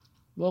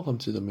Welcome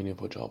to the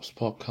Meaningful Jobs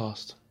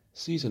podcast,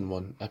 Season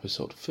 1,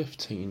 Episode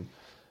 15,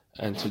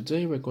 and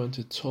today we're going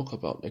to talk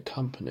about a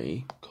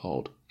company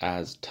called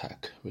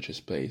Aztec, which is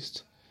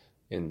based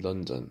in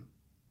London.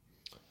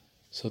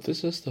 So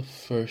this is the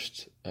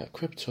first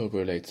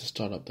crypto-related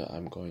startup that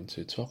I'm going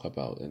to talk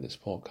about in this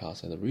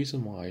podcast, and the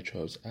reason why I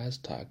chose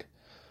Aztec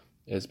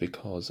is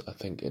because I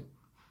think it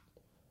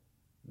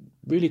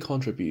really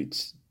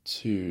contributes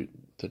to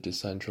the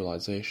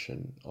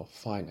decentralization of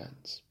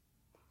finance.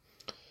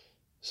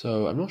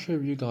 So I'm not sure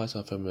if you guys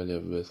are familiar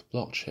with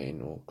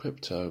blockchain or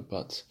crypto,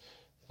 but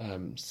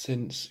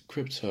since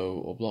crypto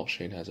or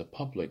blockchain has a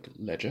public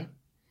ledger,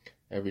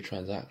 every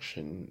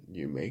transaction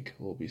you make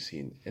will be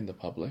seen in the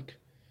public,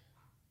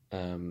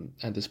 and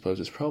this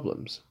poses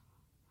problems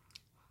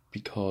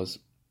because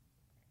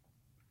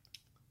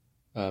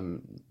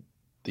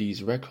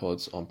these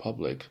records on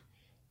public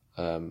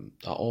are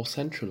all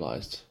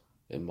centralized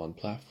in one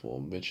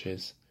platform, which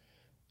is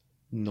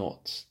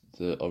not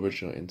the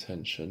original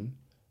intention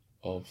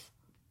of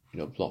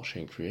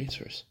blockchain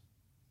creators.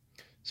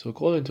 So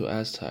according to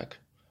Aztec,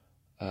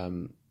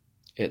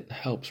 it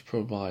helps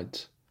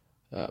provide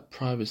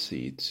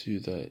privacy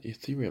to the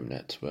Ethereum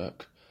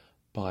network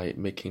by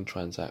making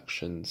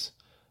transactions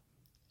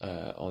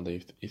on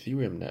the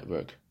Ethereum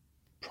network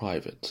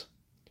private.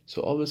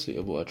 So obviously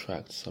it will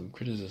attract some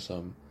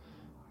criticism,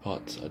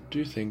 but I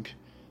do think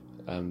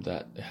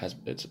that it has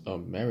its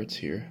own merit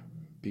here,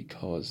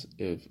 because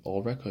if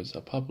all records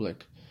are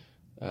public,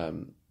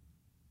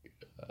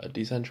 a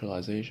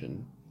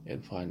decentralization in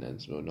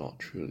finance will not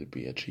truly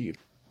be achieved.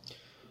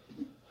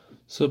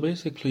 So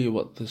basically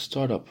what the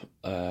startup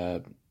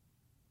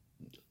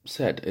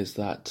said is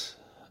that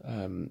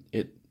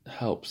it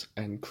helps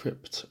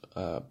encrypt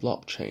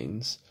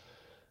blockchains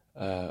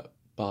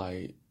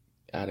by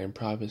adding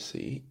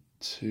privacy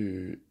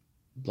to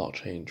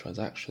blockchain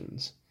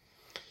transactions.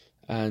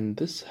 And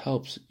this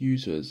helps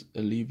users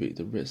alleviate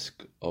the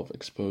risk of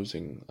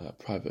exposing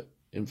private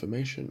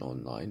information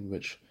online,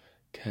 which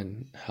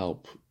can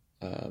help,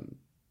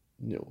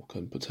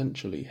 can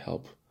potentially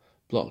help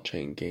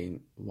blockchain gain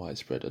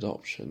widespread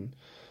adoption.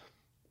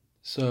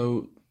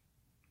 So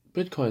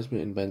Bitcoin has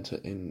been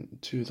invented in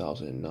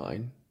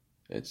 2009.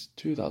 It's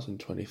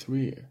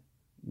 2023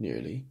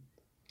 nearly.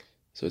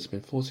 So it's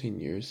been 14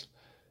 years.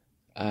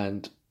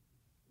 And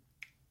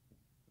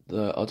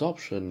the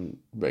adoption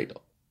rate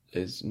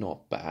is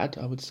not bad,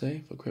 I would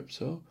say, for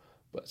crypto,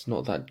 but it's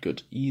not that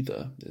good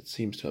either. It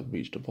seems to have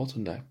reached a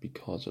bottleneck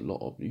because a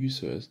lot of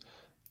users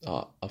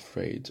are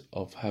afraid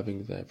of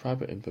having their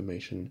private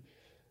information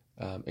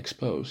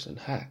exposed and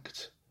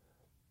hacked.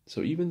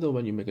 So even though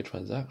when you make a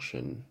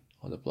transaction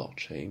on the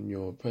blockchain,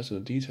 your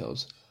personal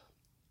details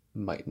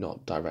might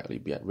not directly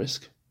be at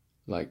risk,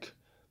 like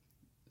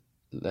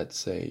let's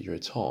say you're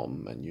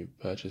Tom and you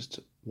purchased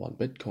 1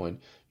 Bitcoin,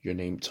 your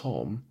name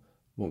Tom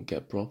won't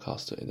get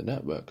broadcasted in the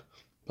network.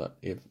 But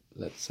if,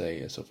 let's say,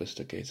 a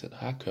sophisticated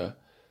hacker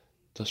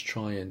does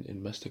try and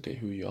investigate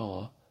who you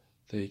are,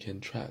 they can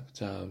track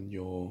down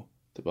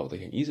they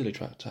can easily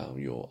track down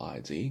your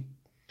ID,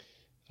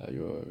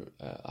 your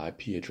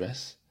IP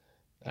address,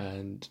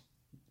 and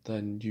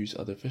then use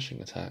other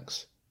phishing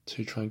attacks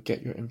to try and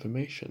get your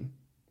information.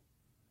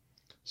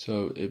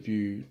 So if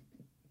you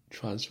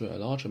transfer a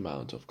large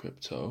amount of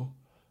crypto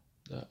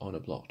on a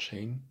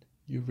blockchain,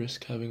 you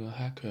risk having a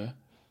hacker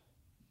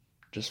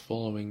just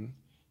following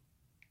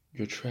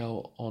your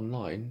trail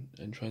online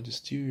and trying to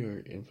steal your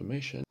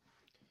information.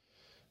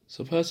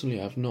 So personally,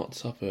 I've not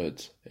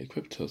suffered a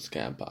crypto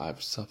scam, but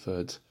I've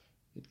suffered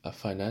a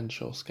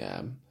financial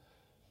scam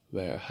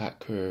where a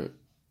hacker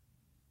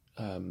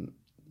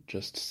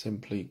just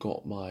simply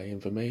got my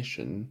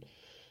information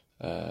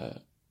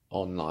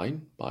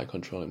online by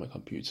controlling my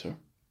computer.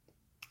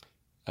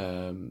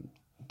 Then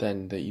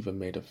they even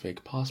made a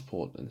fake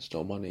passport and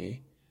stole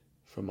money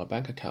from my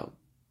bank account.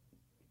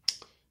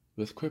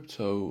 With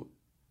crypto,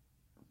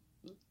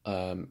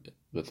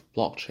 with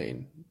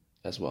blockchain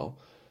as well,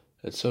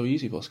 it's so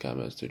easy for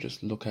scammers to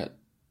just look at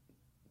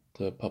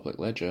the public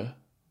ledger,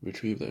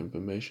 retrieve the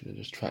information, and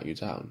just track you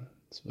down.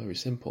 It's very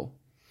simple.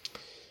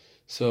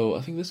 So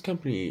I think this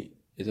company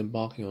is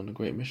embarking on a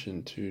great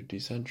mission to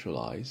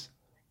decentralize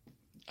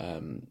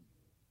the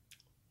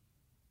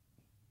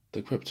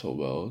crypto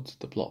world,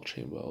 the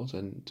blockchain world,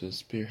 and to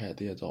spearhead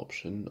the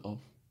adoption of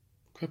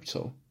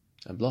crypto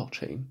and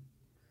blockchain.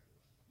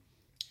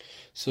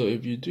 So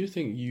if you do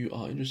think you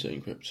are interested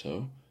in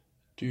crypto,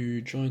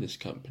 do join this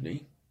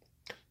company.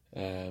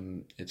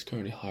 It's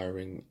currently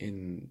hiring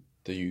in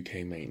the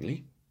UK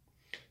mainly.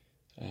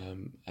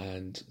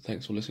 And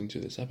thanks for listening to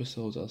this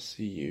episode. I'll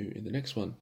see you in the next one.